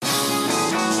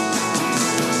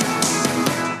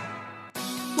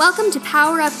Welcome to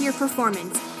Power Up Your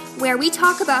Performance, where we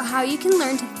talk about how you can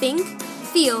learn to think,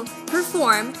 feel,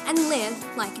 perform, and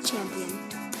live like a champion.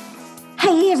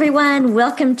 Hey everyone,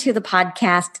 welcome to the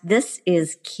podcast. This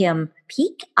is Kim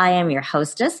Peek. I am your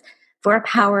hostess for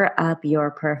Power Up Your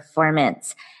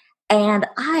Performance. And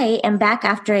I am back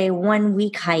after a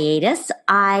 1-week hiatus.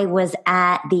 I was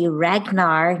at the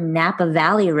Ragnar Napa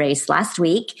Valley race last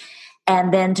week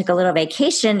and then took a little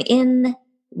vacation in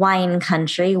wine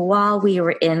country while we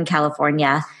were in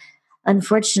California.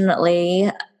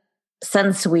 Unfortunately,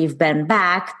 since we've been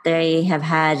back, they have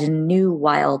had new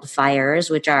wildfires,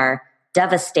 which are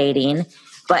devastating,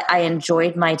 but I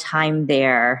enjoyed my time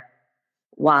there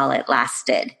while it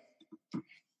lasted.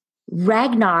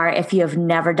 Ragnar, if you have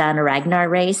never done a Ragnar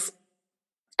race,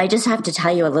 I just have to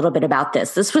tell you a little bit about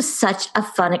this. This was such a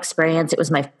fun experience. It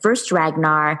was my first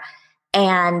Ragnar,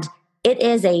 and it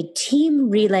is a team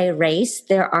relay race.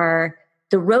 The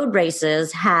road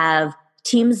races have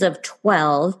teams of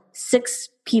 12, 6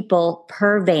 people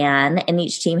per van, and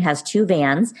each team has 2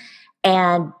 vans,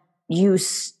 and you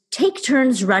take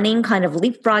turns running, kind of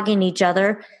leapfrogging each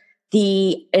other.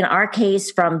 In our case,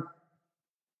 from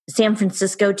San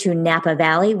Francisco to Napa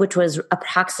Valley, which was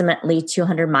approximately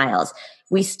 200 miles.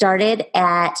 We started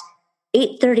at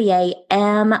 8:30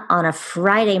 a.m. on a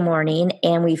Friday morning,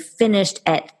 and we finished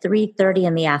at 3:30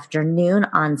 in the afternoon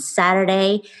on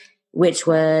Saturday, which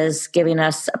was giving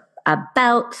us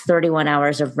about 31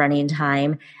 hours of running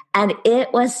time. And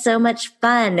it was so much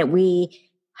fun. We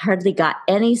hardly got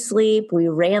any sleep. We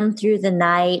ran through the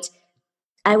night.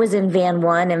 I was in van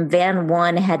 1, and van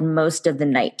 1 had most of the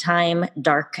nighttime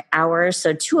dark hours.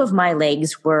 So 2 of my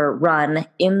legs were run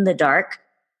in the dark.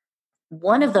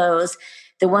 One of those,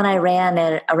 the one I ran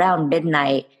at around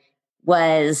midnight,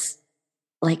 was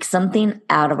like something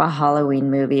out of a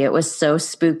Halloween movie. It was so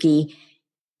spooky.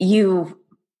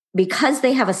 Because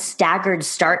they have a staggered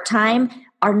start time,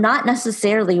 are not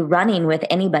necessarily running with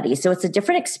anybody. So it's a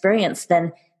different experience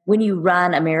than when you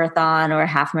run a marathon or a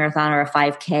half marathon or a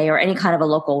 5K or any kind of a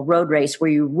local road race where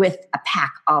you're with a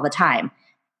pack all the time.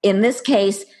 In this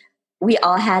case, we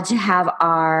all had to have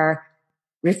our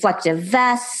reflective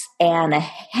vests and a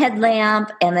headlamp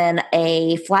and then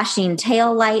a flashing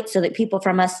tail light so that people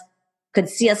from us could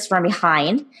see us from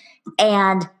behind.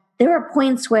 And there were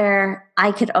points where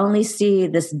I could only see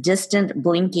this distant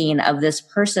blinking of this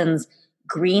person's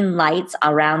green lights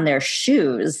around their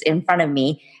shoes in front of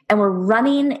me. And we're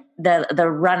running the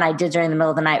run I did during the middle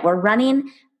of the night. We're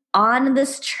running on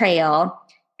this trail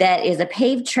that is a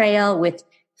paved trail with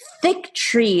thick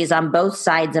trees on both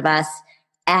sides of us.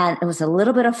 And it was a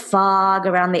little bit of fog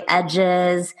around the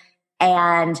edges.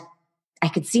 And I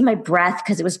could see my breath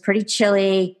because it was pretty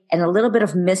chilly and a little bit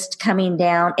of mist coming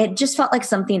down. It just felt like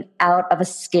something out of a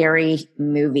scary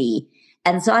movie.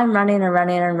 And so I'm running and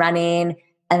running and running.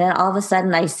 And then all of a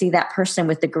sudden I see that person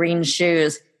with the green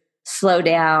shoes slow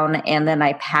down, and then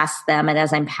I pass them. And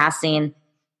as I'm passing,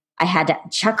 I had to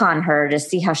check on her to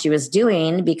see how she was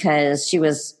doing because she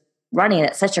was running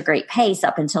at such a great pace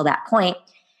up until that point.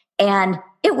 And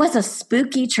it was a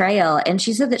spooky trail. And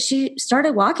she said that she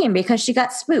started walking because she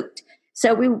got spooked.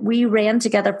 So we ran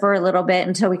together for a little bit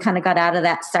until we kind of got out of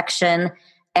that section.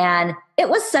 And it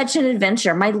was such an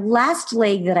adventure. My last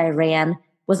leg that I ran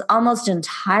was almost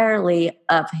entirely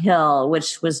uphill,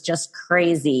 which was just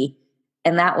crazy.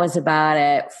 And that was about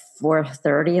at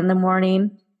 4:30 in the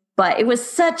morning. But it was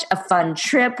such a fun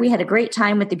trip. We had a great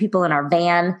time with the people in our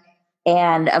van.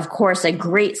 And of course, a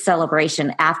great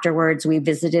celebration afterwards. We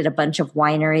visited a bunch of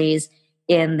wineries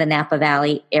in the Napa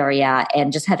Valley area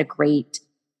and just had a great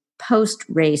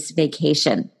post-race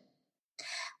vacation.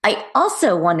 I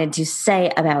also wanted to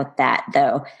say about that,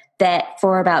 though, that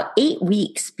for about 8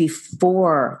 weeks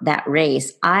before that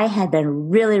race, I had been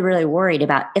really, really worried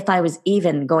about if I was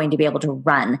even going to be able to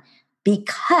run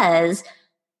because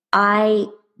I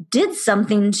did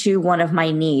something to one of my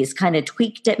knees, kind of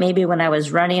tweaked it maybe when I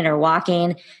was running or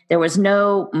walking. There was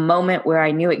no moment where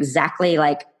I knew exactly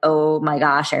like, oh my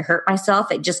gosh, I hurt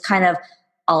myself. It just kind of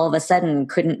all of a sudden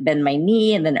couldn't bend my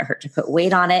knee, and then it hurt to put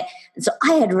weight on it. And so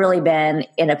I had really been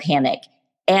in a panic.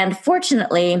 And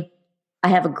fortunately, I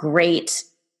have a great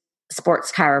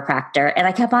sports chiropractor, and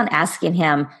I kept on asking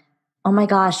him, oh my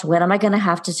gosh, when am I going to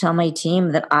have to tell my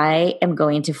team that I am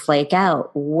going to flake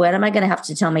out? When am I going to have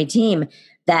to tell my team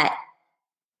that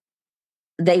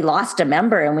they lost a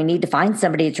member and we need to find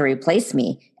somebody to replace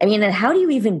me? I mean, and how do you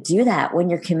even do that when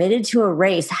you're committed to a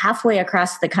race halfway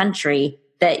across the country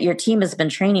that your team has been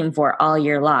training for all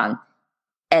year long?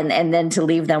 And then to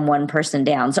leave them one person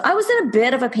down. So I was in a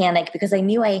bit of a panic because I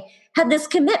knew I had this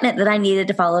commitment that I needed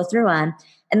to follow through on.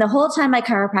 And the whole time my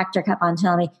chiropractor kept on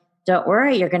telling me, don't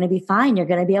worry, you're going to be fine. You're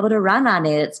going to be able to run on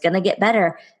it. It's going to get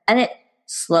better. And it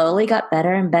slowly got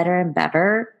better and better and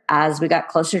better as we got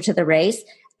closer to the race.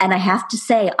 And I have to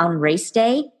say, on race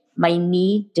day, my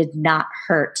knee did not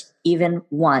hurt even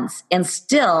once. And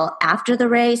still, after the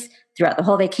race, throughout the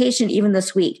whole vacation, even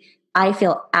this week, I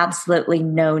feel absolutely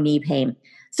no knee pain.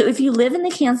 So if you live in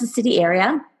the Kansas City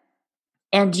area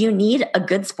and you need a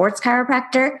good sports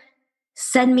chiropractor,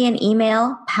 send me an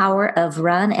email,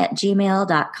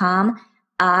 powerofrun@gmail.com.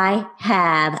 I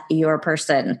have your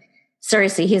person.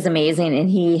 Seriously, he's amazing. And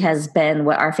he has been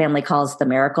what our family calls the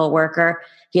miracle worker.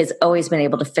 He has always been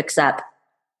able to fix up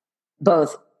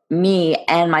both me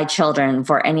and my children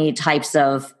for any kind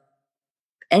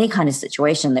of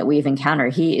situation that we've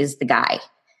encountered. He is the guy.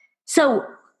 So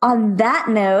on that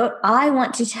note, I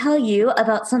want to tell you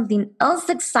about something else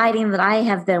exciting that I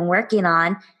have been working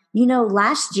on. You know,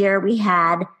 last year we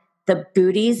had the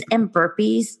Booties and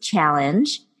Burpees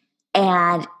Challenge,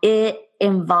 and it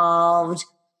involved,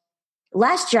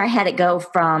 last year I had it go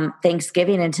from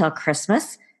Thanksgiving until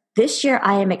Christmas. This year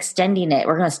I am extending it.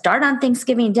 We're going to start on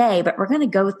Thanksgiving Day, but we're going to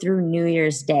go through New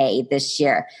Year's Day this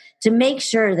year to make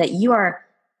sure that you are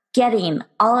getting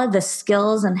all of the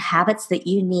skills and habits that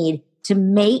you need to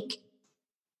make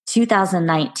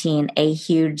 2019 a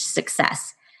huge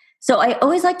success. So I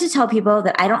always like to tell people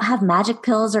that I don't have magic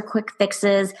pills or quick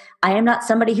fixes. I am not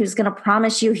somebody who's going to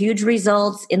promise you huge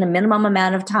results in a minimum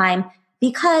amount of time,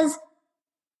 because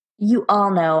you all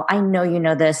know, I know you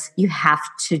know this, you have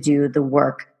to do the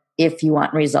work if you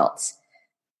want results.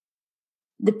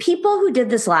 The people who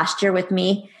did this last year with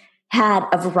me had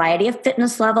a variety of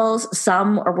fitness levels.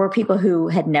 Some were people who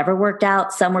had never worked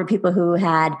out. Some were people who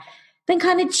had been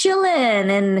kind of chilling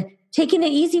and taking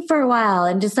it easy for a while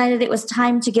and decided it was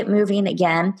time to get moving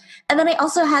again. And then I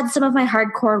also had some of my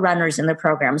hardcore runners in the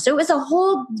program. So it was a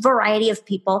whole variety of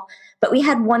people, but we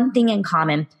had one thing in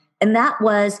common, and that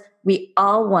was we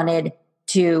all wanted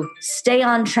to stay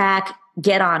on track,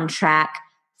 get on track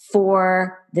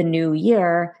for the new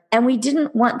year. And we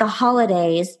didn't want the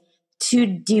holidays to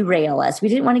derail us. We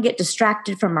didn't want to get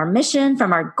distracted from our mission,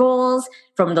 from our goals,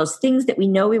 from those things that we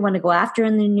know we want to go after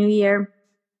in the new year.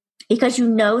 Because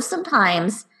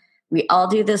sometimes we all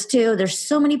do this too. There's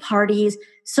so many parties,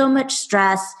 so much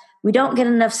stress. We don't get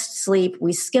enough sleep.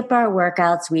 We skip our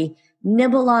workouts. We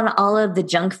nibble on all of the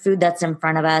junk food that's in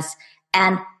front of us.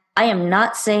 And I am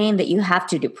not saying that you have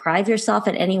to deprive yourself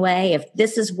in any way. If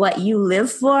this is what you live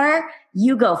for,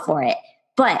 you go for it.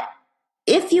 But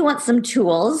if you want some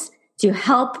tools to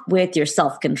help with your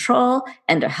self-control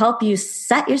and to help you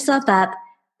set yourself up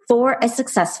for a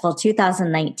successful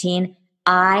 2019,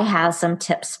 I have some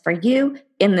tips for you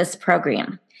in this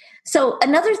program. So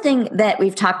another thing that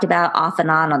we've talked about off and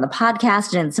on the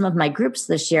podcast and in some of my groups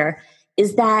this year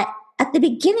is that at the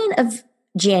beginning of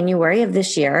January of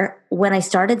this year, when I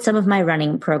started some of my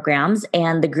running programs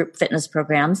and the group fitness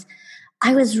programs,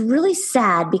 I was really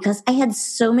sad because I had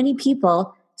so many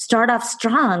people start off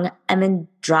strong and then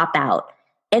drop out.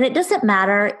 And it doesn't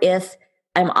matter if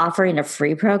I'm offering a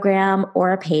free program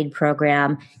or a paid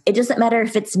program. It doesn't matter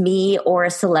if it's me or a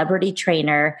celebrity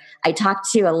trainer. I talked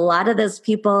to a lot of those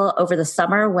people over the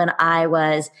summer when I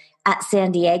was in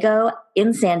San Diego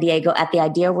at the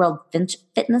Idea World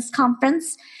Fitness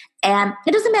Conference. And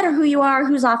it doesn't matter who you are,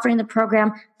 who's offering the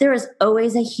program, there is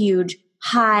always a huge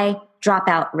high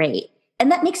dropout rate.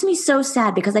 And that makes me so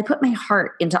sad because I put my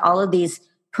heart into all of these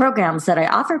programs that I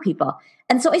offer people.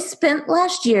 And so I spent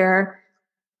last year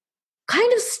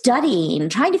kind of studying,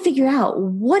 trying to figure out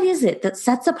what is it that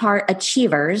sets apart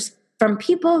achievers from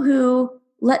people who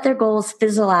let their goals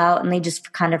fizzle out and they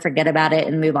just kind of forget about it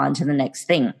and move on to the next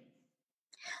thing.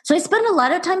 So I spent a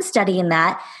lot of time studying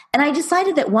that, and I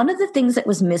decided that one of the things that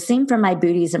was missing from my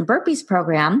Booties and Burpees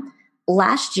program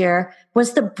last year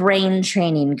was the brain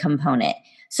training component.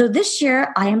 So this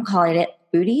year I am calling it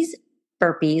Booties,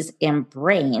 Burpees, and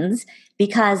Brains,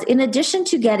 because in addition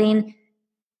to getting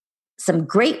some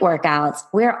great workouts,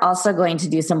 we're also going to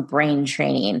do some brain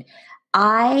training.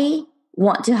 I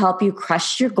want to help you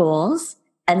crush your goals.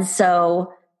 And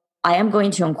so I am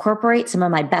going to incorporate some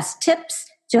of my best tips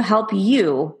to help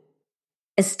you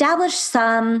establish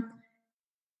some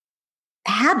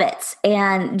habits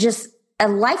and just a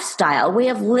lifestyle, way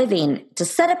of living to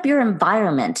set up your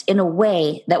environment in a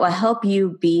way that will help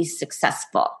you be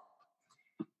successful.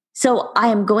 So I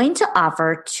am going to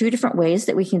offer 2 different ways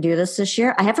that we can do this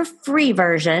year. I have a free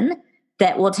version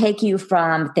that will take you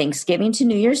from Thanksgiving to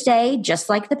New Year's Day, just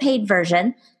like the paid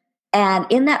version. And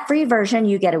in that free version,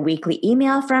 you get a weekly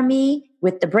email from me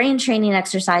with the brain training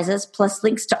exercises, plus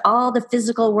links to all the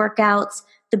physical workouts,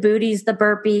 the booties, the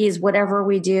burpees, whatever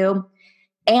we do.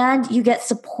 And you get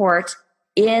support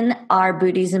in our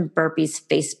Booties and Burpees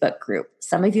Facebook group.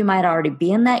 Some of you might already be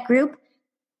in that group,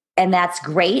 and that's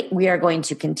great. We are going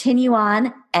to continue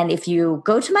on. And if you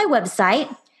go to my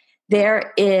website,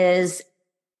 there is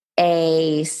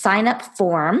a sign up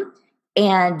form,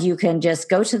 and you can just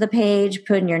go to the page,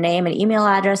 put in your name and email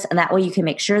address, and that way you can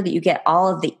make sure that you get all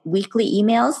of the weekly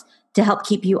emails to help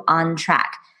keep you on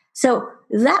track. So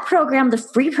that program, the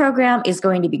free program, is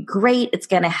going to be great. It's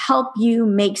going to help you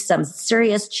make some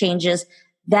serious changes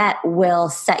that will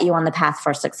set you on the path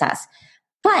for success.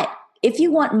 But if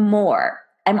you want more,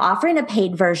 I'm offering a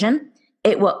paid version.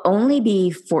 It will only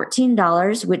be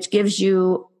 $14, which gives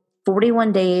you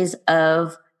 41 days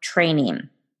of training.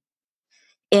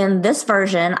 In this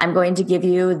version, I'm going to give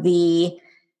you the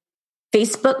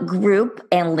Facebook group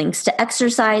and links to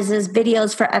exercises,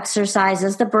 videos for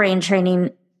exercises, the brain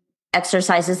training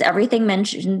exercises, everything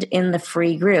mentioned in the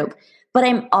free group. But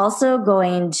I'm also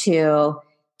going to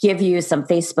give you some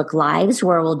Facebook Lives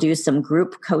where we'll do some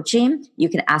group coaching. You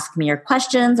can ask me your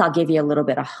questions. I'll give you a little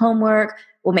bit of homework.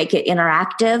 We'll make it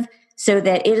interactive so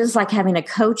that it is like having a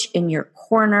coach in your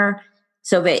corner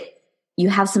so that you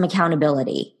have some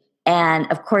accountability.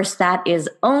 And of course, that is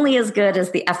only as good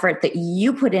as the effort that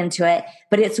you put into it,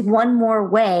 but it's one more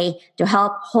way to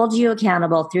help hold you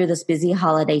accountable through this busy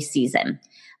holiday season.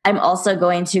 I'm also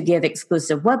going to give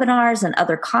exclusive webinars and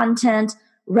other content,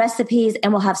 recipes,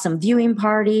 and we'll have some viewing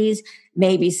parties,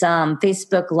 maybe some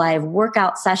Facebook Live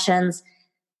workout sessions,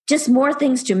 just more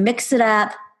things to mix it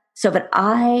up so that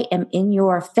I am in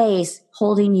your face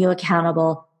holding you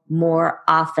accountable more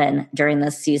often during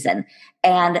this season.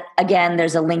 And again,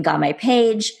 there's a link on my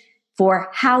page for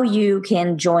how you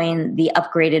can join the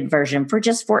upgraded version for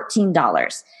just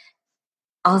 $14.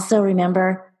 Also,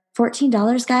 remember,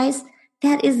 $14, guys,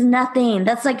 that is nothing.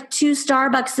 That's like 2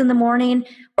 Starbucks in the morning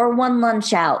or 1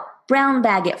 lunch out. Brown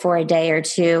bag it for a day or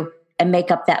two and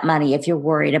make up that money if you're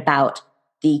worried about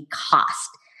the cost.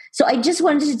 So I just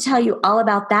wanted to tell you all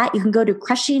about that. You can go to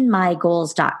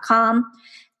crushingmygoals.com.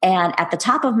 And at the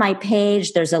top of my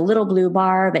page, there's a little blue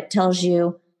bar that tells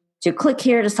you to click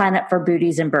here to sign up for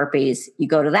Booties and Burpees. You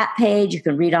go to that page, you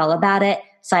can read all about it,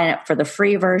 sign up for the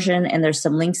free version, and there's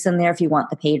some links in there if you want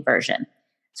the paid version.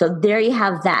 So there you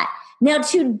have that. Now,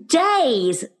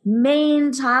 today's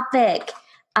main topic,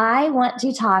 I want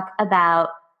to talk about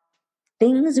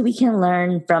things we can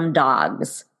learn from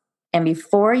dogs. And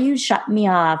before you shut me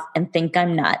off and think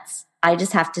I'm nuts, I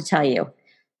just have to tell you,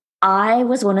 I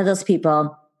was one of those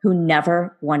people who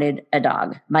never wanted a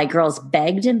dog. My girls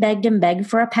begged and begged and begged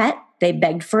for a pet. They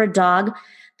begged for a dog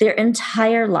their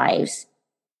entire lives.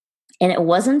 And it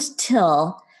wasn't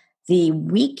till the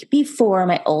week before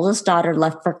my oldest daughter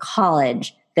left for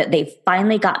college that they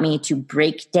finally got me to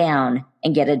break down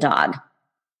and get a dog.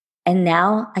 And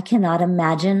now I cannot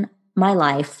imagine my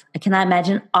life. I cannot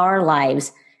imagine our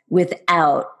lives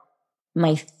without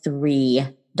my 3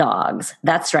 dogs.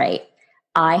 That's right.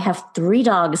 I have 3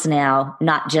 dogs now,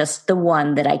 not just the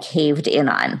one that I caved in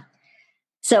on.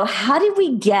 So how did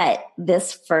we get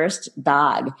this first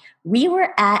dog? We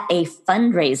were at a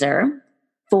fundraiser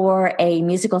for a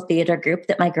musical theater group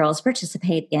that my girls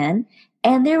participate in,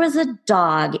 and there was a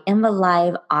dog in the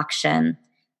live auction.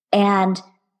 And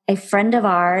a friend of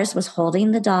ours was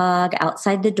holding the dog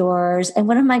outside the doors, and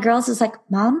one of my girls was like,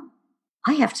 "Mom,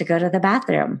 I have to go to the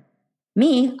bathroom."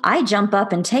 Me, I jump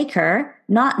up and take her,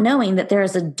 not knowing that there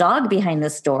is a dog behind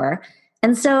this door.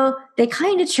 And so they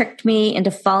kind of tricked me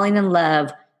into falling in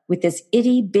love with this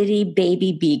itty bitty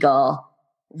baby beagle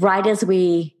right as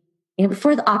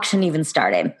before the auction even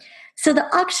started. So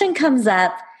the auction comes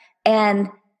up and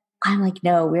I'm like,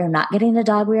 no, we are not getting a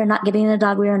dog. We are not getting a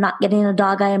dog. We are not getting a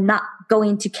dog. I am not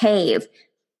going to cave.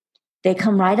 They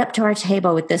come right up to our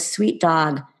table with this sweet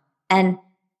dog, and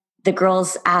the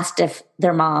girls asked if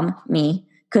their mom, me,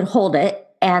 could hold it.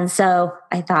 And so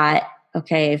I thought,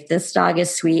 okay, if this dog is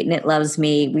sweet and it loves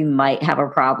me, we might have a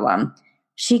problem.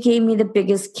 She gave me the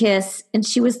biggest kiss, and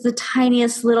she was the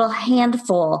tiniest little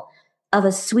handful of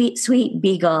a sweet, sweet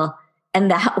beagle. And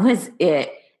that was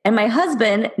it. And my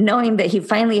husband, knowing that he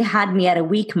finally had me at a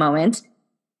weak moment,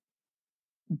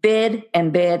 bid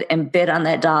and bid and bid on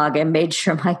that dog and made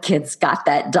sure my kids got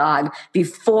that dog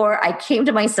before I came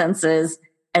to my senses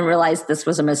and realized this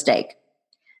was a mistake.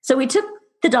 So we took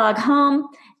the dog home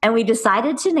and we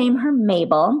decided to name her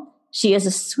Mabel. She is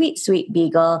a sweet, sweet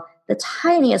beagle, the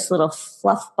tiniest little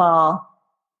fluff ball,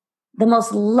 the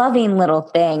most loving little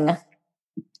thing.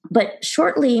 But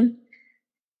shortly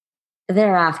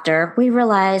thereafter, we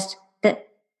realized that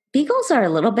beagles are a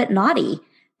little bit naughty.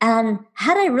 And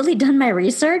had I really done my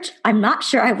research, I'm not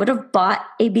sure I would have bought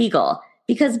a beagle.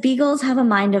 because beagles have a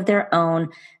mind of their own,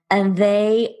 and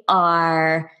they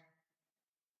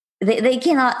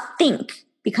cannot think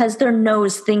because their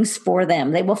nose thinks for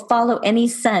them. They will follow any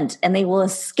scent, and they will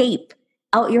escape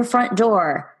out your front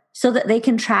door so that they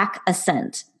can track a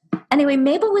scent. Anyway,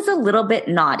 Mabel was a little bit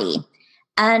naughty.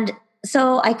 And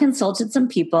so I consulted some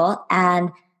people,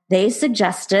 and they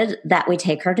suggested that we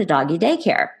take her to doggy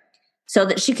daycare so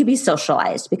that she could be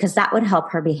socialized, because that would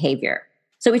help her behavior.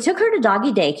 So we took her to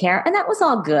doggy daycare, and that was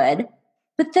all good.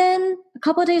 But then a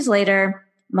couple of days later,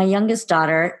 my youngest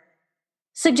daughter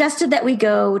suggested that we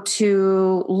go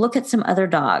to look at some other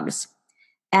dogs.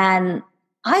 And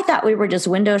I thought we were just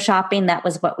window shopping. That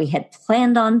was what we had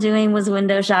planned on doing, was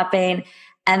window shopping.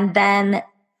 And then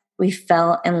we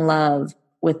fell in love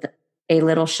with a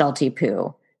little Sheltie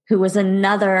Poo, who was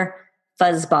another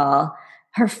fuzzball.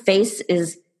 Her face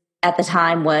at the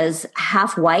time was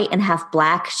half white and half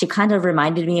black. She kind of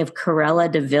reminded me of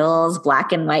Cruella de Vil's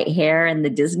black and white hair in the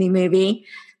Disney movie.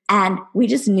 And we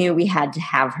just knew we had to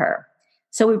have her.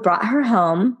 So we brought her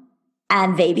home,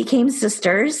 and they became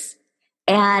sisters.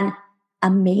 And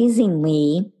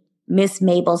amazingly, Miss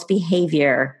Mabel's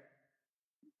behavior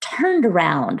turned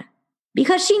around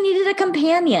because she needed a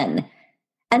companion.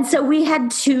 And so we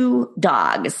had 2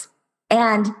 dogs,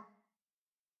 and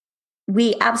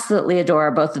we absolutely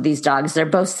adore both of these dogs. They're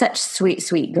both such sweet,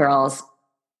 sweet girls.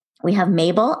 We have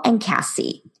Mabel and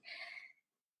Cassie.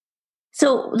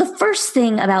 So the first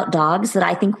thing about dogs that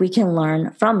I think we can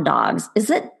learn from dogs is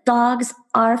that dogs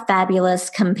are fabulous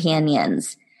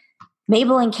companions.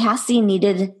 Mabel and Cassie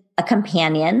needed a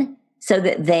companion so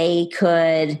that they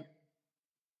could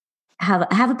have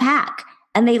a pack.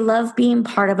 And they love being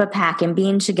part of a pack and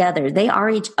being together. They are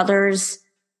each other's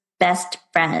best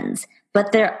friends,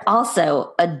 but they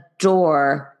also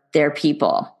adore their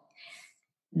people.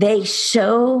 They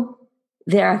show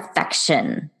their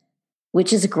affection,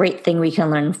 which is a great thing we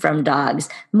can learn from dogs.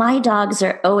 My dogs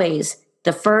are always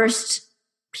the first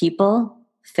people,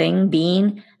 thing,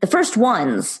 being, the first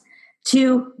ones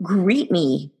to greet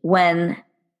me when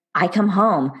I come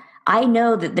home. I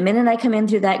know that the minute I come in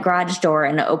through that garage door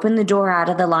and open the door out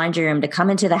of the laundry room to come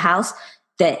into the house,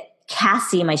 that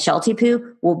Cassie, my Sheltie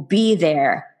Poo, will be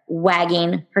there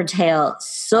wagging her tail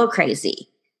so crazy.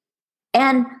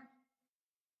 And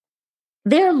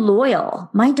they're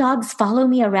loyal. My dogs follow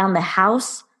me around the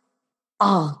house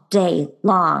all day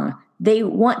long. They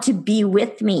want to be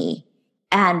with me.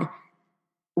 And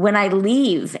when I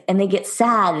leave and they get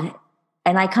sad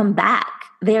and I come back,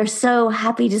 they're so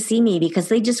happy to see me because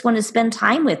they just want to spend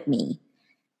time with me.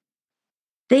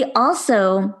 They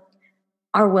also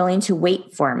are willing to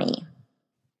wait for me.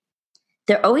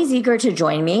 They're always eager to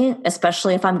join me,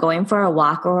 especially if I'm going for a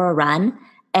walk or a run.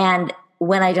 And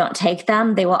when I don't take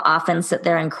them, they will often sit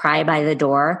there and cry by the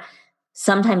door.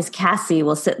 Sometimes Cassie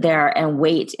will sit there and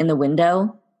wait in the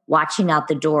window, watching out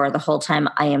the door the whole time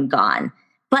I am gone.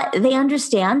 But they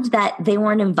understand that they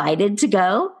weren't invited to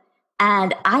go.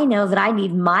 And I know that I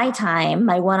need my time,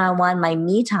 my one-on-one, my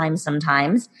me time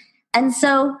sometimes. And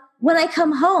so when I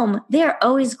come home, they're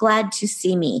always glad to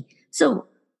see me. So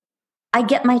I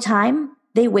get my time,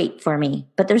 they wait for me,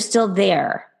 but they're still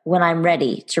there when I'm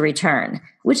ready to return,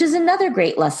 which is another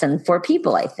great lesson for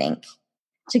people, I think,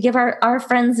 to give our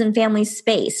friends and family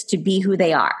space to be who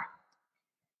they are.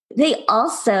 They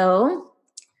also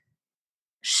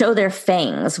show their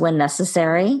fangs when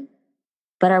necessary,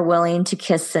 but are willing to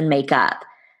kiss and make up.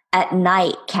 At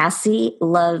night, Cassie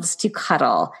loves to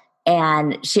cuddle,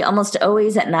 and she almost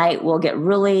always at night will get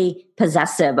really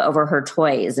possessive over her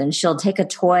toys, and she'll take a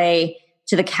toy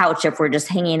to the couch if we're just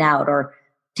hanging out, or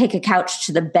take a couch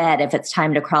to the bed if it's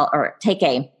time to crawl, or take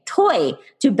a toy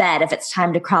to bed if it's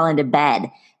time to crawl into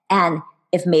bed. And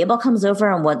if Mabel comes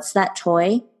over and wants that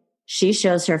toy, she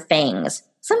shows her fangs.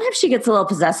 Sometimes she gets a little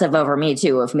possessive over me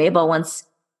too. If Mabel wants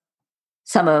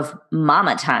some of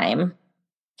mama time,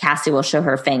 Cassie will show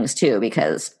her fangs too,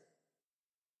 because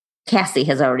Cassie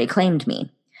has already claimed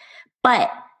me.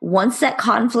 But once that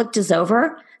conflict is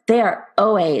over, they are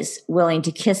always willing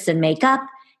to kiss and make up,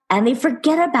 and they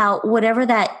forget about whatever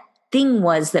that thing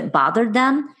was that bothered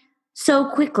them so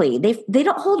quickly. They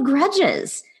don't hold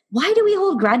grudges. Why do we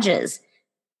hold grudges?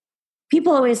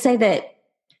 People always say that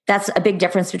that's a big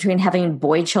difference between having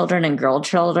boy children and girl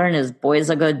children, is boys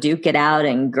will go duke it out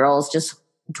and girls just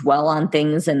dwell on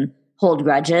things and hold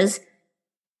grudges.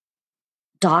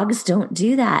 Dogs don't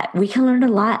do that. We can learn a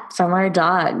lot from our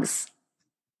dogs.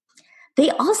 They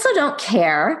also don't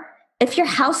care if your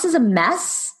house is a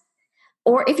mess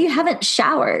or if you haven't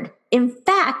showered. In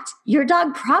fact, your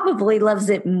dog probably loves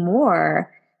it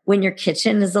more when your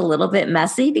kitchen is a little bit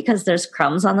messy because there's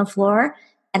crumbs on the floor.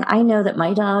 And I know that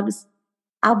my dogs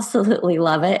absolutely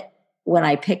love it when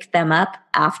I pick them up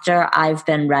after I've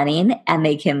been running and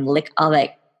they can lick all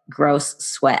that gross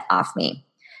sweat off me.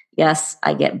 Yes,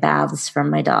 I get baths from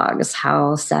my dogs.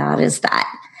 How sad is that?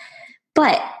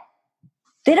 But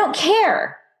they don't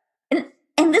care.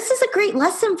 And this is a great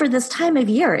lesson for this time of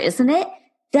year, isn't it?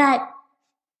 That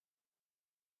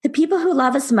the people who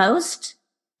love us most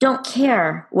don't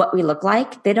care what we look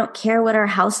like. They don't care what our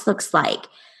house looks like.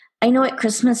 I know at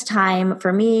Christmas time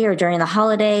for me, or during the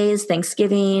holidays,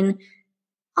 Thanksgiving,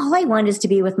 all I want is to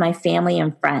be with my family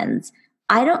and friends.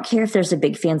 I don't care if there's a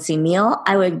big fancy meal.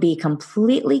 I would be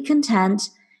completely content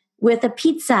with a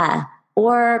pizza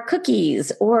or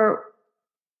cookies or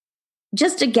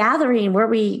just a gathering where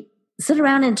we sit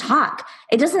around and talk.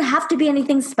 It doesn't have to be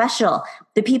anything special.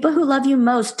 The people who love you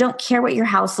most don't care what your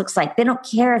house looks like. They don't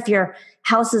care if your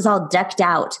house is all decked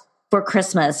out for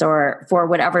Christmas or for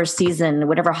whatever season,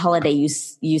 whatever holiday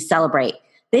you celebrate.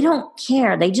 They don't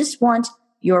care. They just want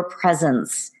your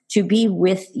presence to be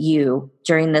with you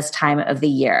during this time of the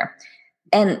year.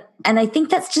 And I think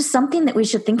that's just something that we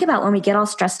should think about when we get all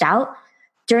stressed out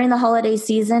during the holiday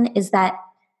season, is that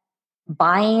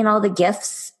buying all the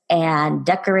gifts and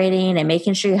decorating and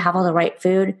making sure you have all the right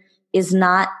food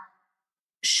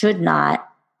should not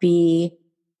be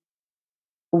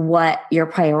what your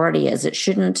priority is. It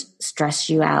shouldn't stress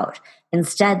you out.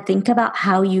 Instead, think about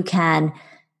how you can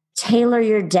tailor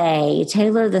your day,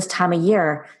 tailor this time of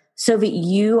year so that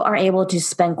you are able to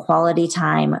spend quality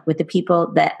time with the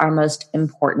people that are most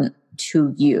important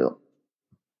to you.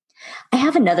 I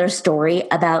have another story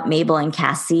about Mabel and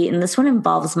Cassie, and this one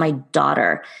involves my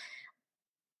daughter.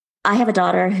 I have a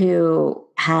daughter who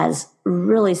has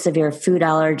really severe food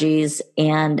allergies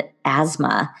and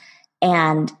asthma.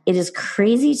 And it is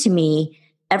crazy to me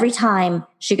every time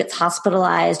she gets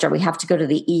hospitalized or we have to go to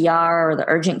the ER or the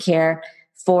urgent care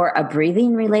for a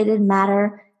breathing related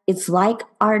matter. It's like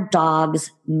our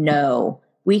dogs know.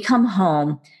 We come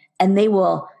home and they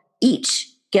will each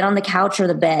get on the couch or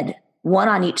the bed, one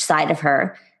on each side of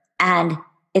her. And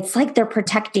it's like they're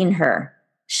protecting her,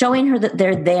 showing her that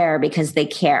they're there because they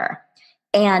care.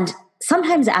 And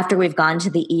sometimes after we've gone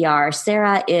to the ER,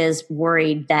 Sarah is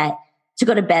worried that to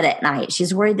go to bed at night,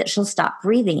 she's worried that she'll stop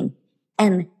breathing.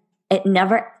 And it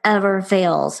never, ever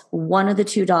fails. One of the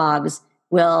two dogs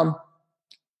will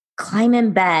climb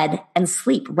in bed and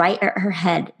sleep right at her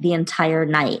head the entire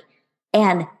night.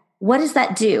 And what does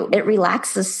that do? It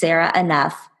relaxes Sarah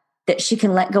enough that she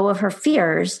can let go of her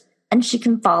fears and she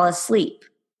can fall asleep.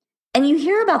 And you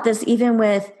hear about this even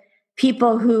with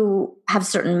people who have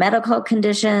certain medical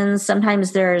conditions.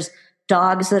 Sometimes there's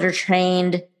dogs that are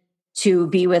trained to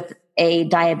be with a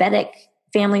diabetic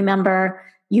family member.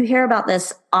 You hear about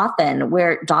this often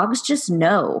where dogs just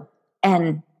know.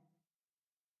 And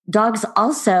dogs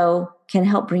also can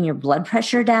help bring your blood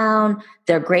pressure down.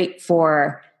 They're great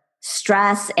for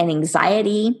stress and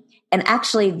anxiety. And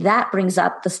actually, that brings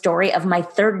up the story of my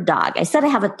third dog. I said I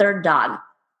have a third dog.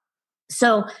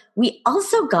 So we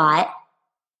also got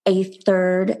a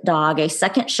third dog, a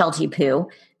second Sheltie Poo,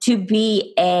 to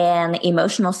be an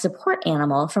emotional support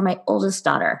animal for my oldest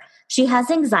daughter. She has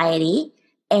anxiety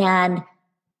and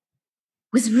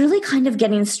was really kind of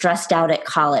getting stressed out at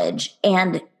college.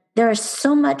 And there is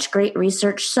so much great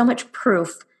research, so much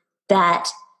proof that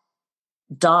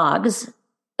dogs,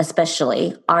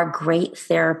 especially, are great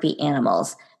therapy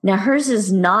animals. Now, hers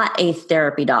is not a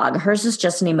therapy dog. Hers is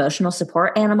just an emotional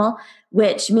support animal,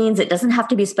 which means it doesn't have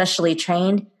to be specially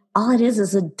trained. All it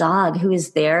is a dog who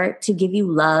is there to give you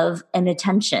love and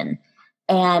attention.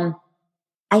 And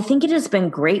I think it has been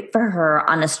great for her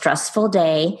on a stressful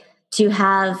day to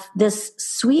have this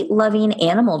sweet, loving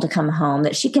animal to come home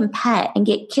that she can pet and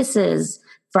get kisses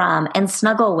from and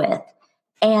snuggle with.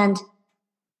 And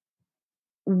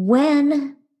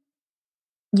when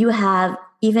you have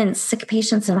even sick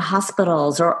patients in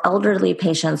hospitals or elderly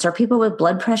patients or people with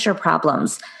blood pressure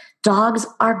problems, dogs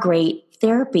are great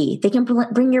therapy. They can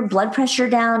bring your blood pressure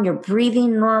down, your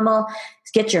breathing normal,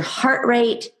 get your heart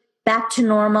rate back to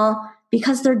normal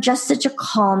because they're just such a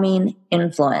calming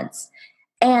influence.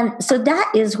 And so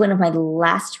that is one of my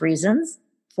last reasons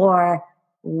for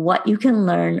what you can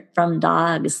learn from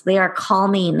dogs. They are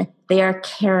calming. They are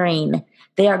caring.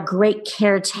 They are great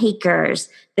caretakers.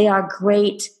 They are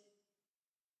great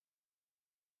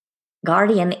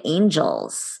guardian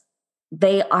angels.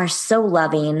 They are so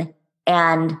loving.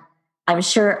 And I'm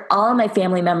sure all my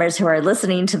family members who are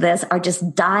listening to this are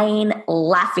just dying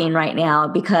laughing right now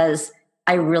because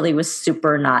I really was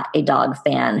super not a dog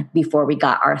fan before we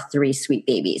got our 3 sweet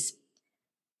babies.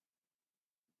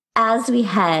 As we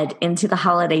head into the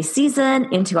holiday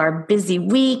season, into our busy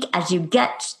week, as you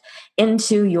get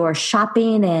into your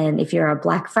shopping. And if you're a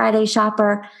Black Friday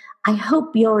shopper, I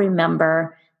hope you'll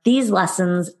remember these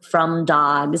lessons from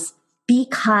dogs. Be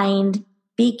kind,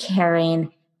 be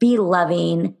caring, be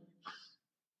loving.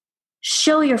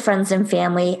 Show your friends and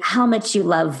family how much you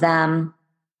love them.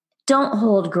 Don't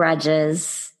hold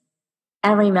grudges.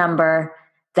 And remember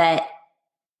that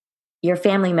your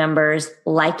family members,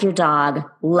 like your dog,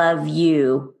 love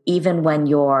you even when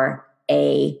you're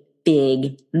a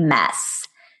big mess.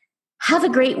 Have a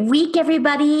great week,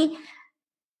 everybody.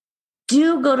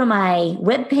 Do go to my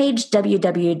webpage,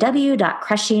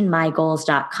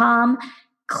 www.crushingmygoals.com.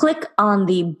 Click on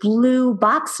the blue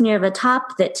box near the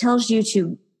top that tells you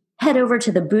to head over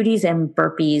to the Booties and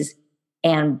Burpees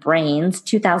and Brains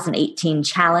 2018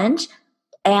 challenge.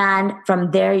 And from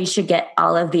there, you should get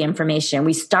all of the information.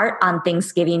 We start on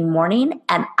Thanksgiving morning,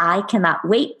 and I cannot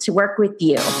wait to work with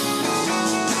you.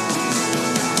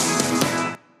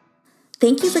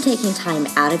 Thank you for taking time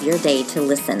out of your day to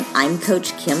listen. I'm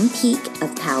Coach Kim Peek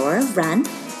of Power of Run,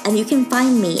 and you can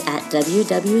find me at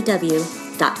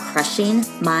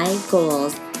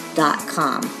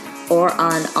www.crushingmygoals.com or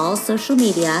on all social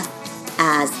media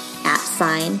as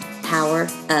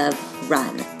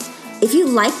 @PowerOfRun. If you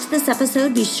liked this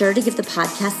episode, be sure to give the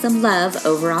podcast some love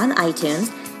over on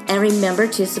iTunes and remember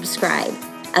to subscribe.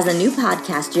 As a new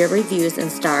podcast, your reviews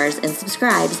and stars and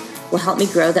subscribes will help me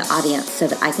grow the audience so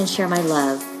that I can share my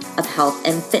love of health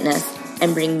and fitness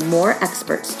and bring more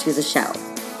experts to the show.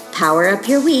 Power up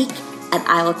your week, and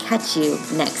I will catch you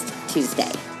next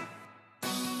Tuesday.